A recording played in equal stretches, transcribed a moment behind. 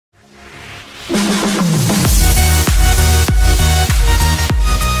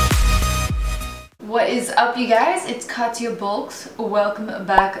is up, you guys? It's Katya Bulks. Welcome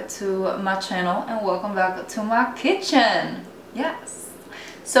back to my channel and welcome back to my kitchen. Yes.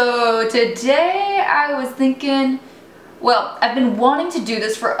 So today I was thinking, well, I've been wanting to do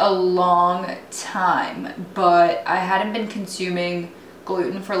this for a long time, but I hadn't been consuming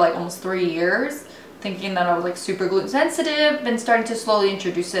gluten for like almost 3 years, thinking that I was like super gluten sensitive, been starting to slowly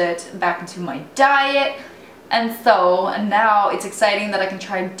introduce it back into my diet. And so now it's exciting that I can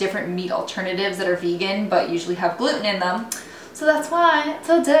try different meat alternatives that are vegan but usually have gluten in them. So that's why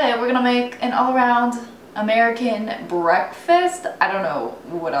today we're gonna make an all-around American breakfast. I don't know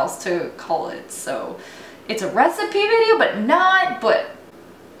what else to call it. So it's a recipe video, but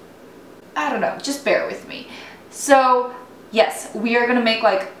I don't know, just bear with me. So yes, we are gonna make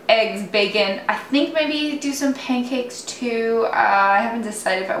like eggs, bacon, I think maybe do some pancakes too. I haven't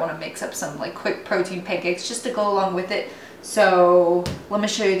decided if I want to mix up some like quick protein pancakes just to go along with it. So let me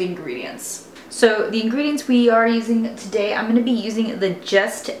show you the ingredients. So the ingredients we are using today, I'm gonna be using the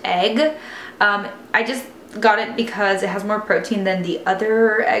Just egg. I just got it because it has more protein than the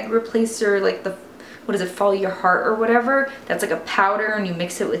other egg replacer, like the, what is it, Follow Your Heart or whatever. That's like a powder and you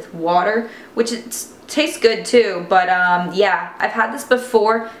mix it with water, which tastes good too, but yeah, I've had this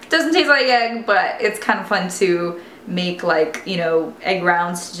before. It doesn't taste like egg, but it's kind of fun to make, like, you know, egg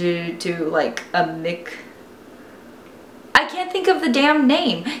rounds to do like a I can't think of the damn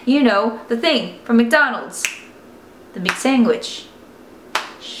name. You know, the thing from McDonald's. The McSandwich.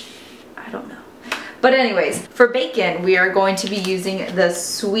 I don't know. But anyways, for bacon, we are going to be using the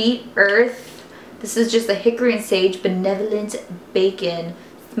Sweet Earth. This is just a hickory and sage benevolent bacon,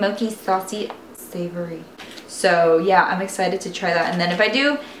 smoky, saucy, savory. So yeah, I'm excited to try that. And then if I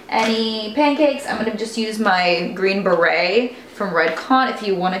do any pancakes, I'm gonna just use my green beret from Redcon. If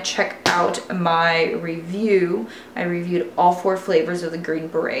you want to check out my review, I reviewed all 4 flavors of the green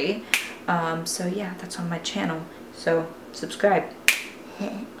beret. So yeah, that's on my channel, so subscribe.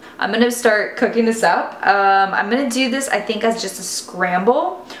 I'm gonna start cooking this up. I'm gonna do this, I think, as just a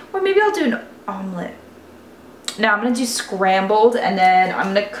scramble, or maybe I'll do an omelet. Now I'm gonna do scrambled, and then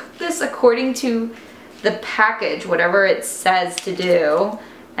I'm gonna cook this according to the package, whatever it says to do.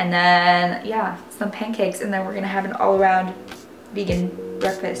 And then, yeah, some pancakes, and then we're gonna have an all-around vegan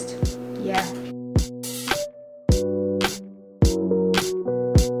breakfast. Yeah.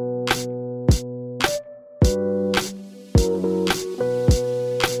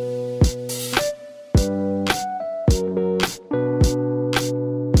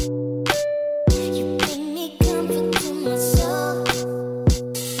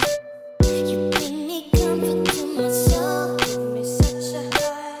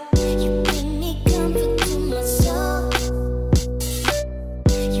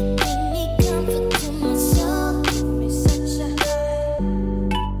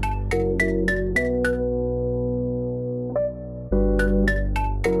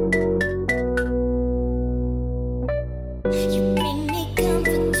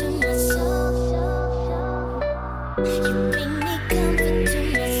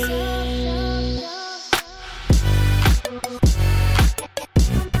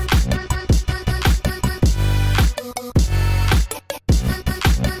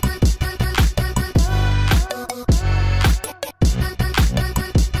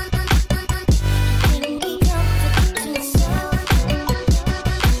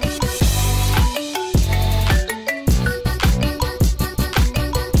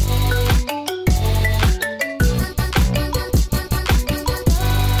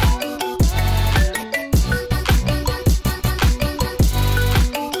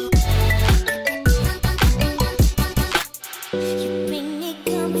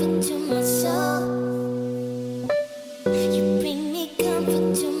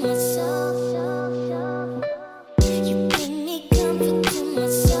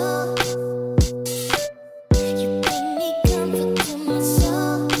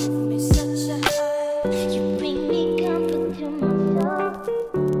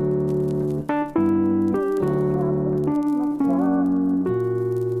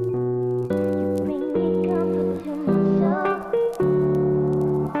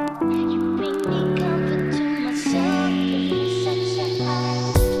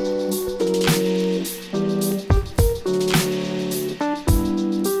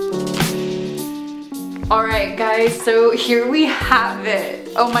 Alright guys, so here we have it.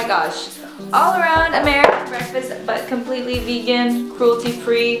 Oh my gosh. All around American breakfast, but completely vegan, cruelty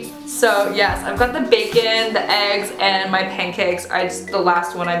free. So yes, I've got the bacon, the eggs, and my pancakes. The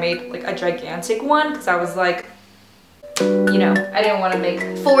last one I made like a gigantic one because I was like, you know, I didn't want to make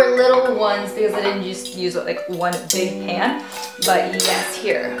 4 little ones because I didn't just use like one big pan. But yes,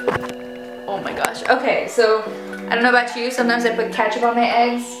 here. Oh my gosh. Okay, so I don't know about you. Sometimes I put ketchup on my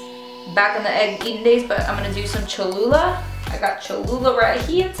eggs back in the egg eating days, but I'm gonna do some Cholula. I got Cholula right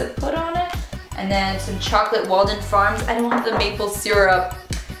here to put on it. And then some chocolate Walden Farms. I don't have the maple syrup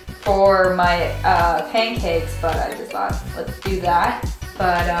for my pancakes, but I just thought, let's do that.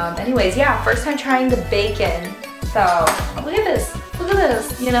 But anyways, yeah, first time trying the bacon. So, look at this,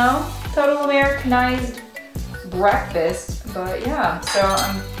 you know? Total Americanized breakfast. But yeah, so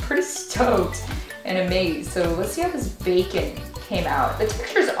I'm pretty stoked and amazed. So let's see how this bacon came out. The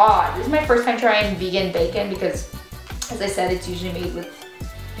texture's odd. This is my first time trying vegan bacon because, as I said, it's usually made with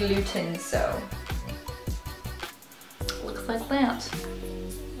gluten, so looks like that.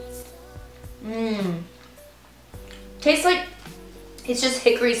 Tastes like it's just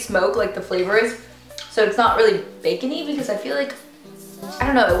hickory smoke, like the flavor is. So it's not really bacony because I feel like, I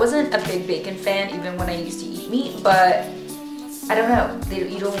don't know, I wasn't a big bacon fan even when I used to eat meat, but I don't know,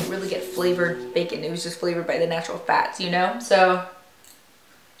 you don't really get flavored bacon. It was just flavored by the natural fats, you know? So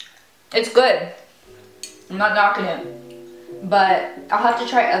it's good. I'm not knocking it, but I'll have to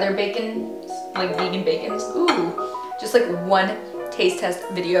try other bacons, like vegan bacons. Ooh, just like one taste test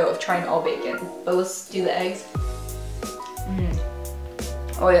video of trying all bacon. But let's do the eggs.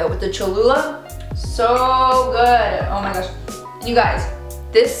 Oh yeah, with the Cholula, so good. Oh my gosh. And you guys,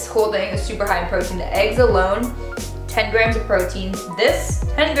 this whole thing is super high in protein. The eggs alone, 10 grams of protein. This,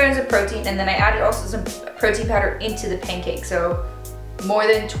 10 grams of protein. And then I added also some protein powder into the pancake. So more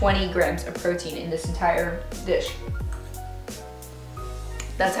than 20 grams of protein in this entire dish.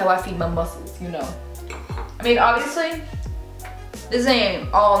 That's how I feed my muscles, you know. I mean, obviously, this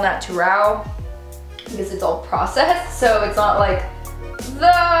ain't all natural because it's all processed. So it's not like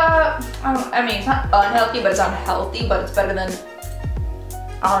I mean, it's not unhealthy, but it's unhealthy, but it's better than,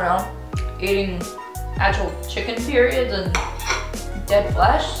 I don't know, eating actual chicken periods and dead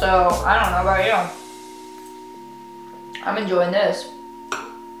flesh. So I don't know about you. I'm enjoying this.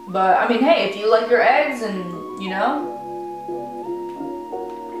 But I mean, hey, if you like your eggs and, you know,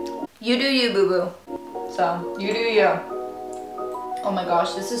 you do you, boo-boo. So, you do you. Oh my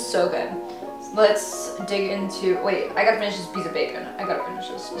gosh, this is so good. Let's dig into, wait, I gotta finish this piece of bacon. I gotta finish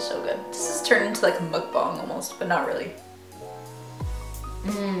this, it's so good. This has turned into like a mukbang almost, but not really.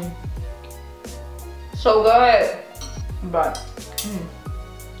 So good. But,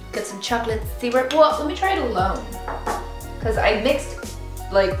 get some chocolate syrup. Well, let me try it alone. Cause I mixed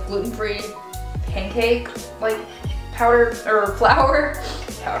like gluten-free pancake, like powder, or flour,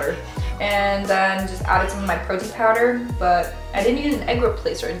 powder. And then just added some of my protein powder, but I didn't use an egg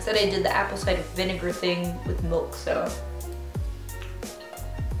replacer. Instead, I did the apple cider vinegar thing with milk, so.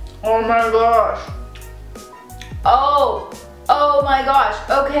 Oh my gosh. Oh my gosh.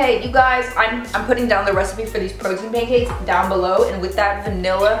 Okay, you guys, I'm putting down the recipe for these protein pancakes down below, and with that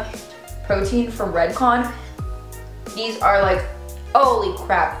vanilla protein from Redcon, these are like, holy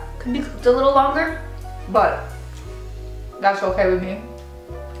crap. Could be cooked a little longer, but that's okay with me.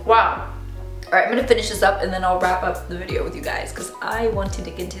 Wow. Alright, I'm gonna finish this up and then I'll wrap up the video with you guys because I want to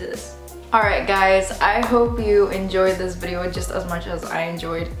dig into this. Alright guys, I hope you enjoyed this video just as much as I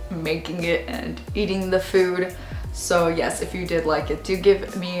enjoyed making it and eating the food. So yes, if you did like it, do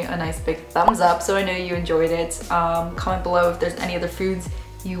give me a nice big thumbs up so I know you enjoyed it. Comment below if there's any other foods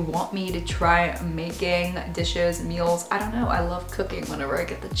you want me to try making, dishes, meals. I don't know, I love cooking whenever I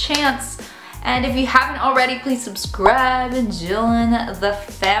get the chance. And if you haven't already, please subscribe and join the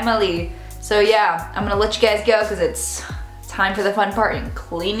family. So yeah, I'm gonna let you guys go because it's time for the fun part in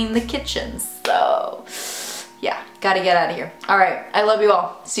cleaning the kitchen. So yeah, gotta get out of here. All right, I love you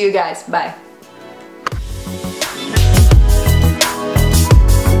all. See you guys, bye.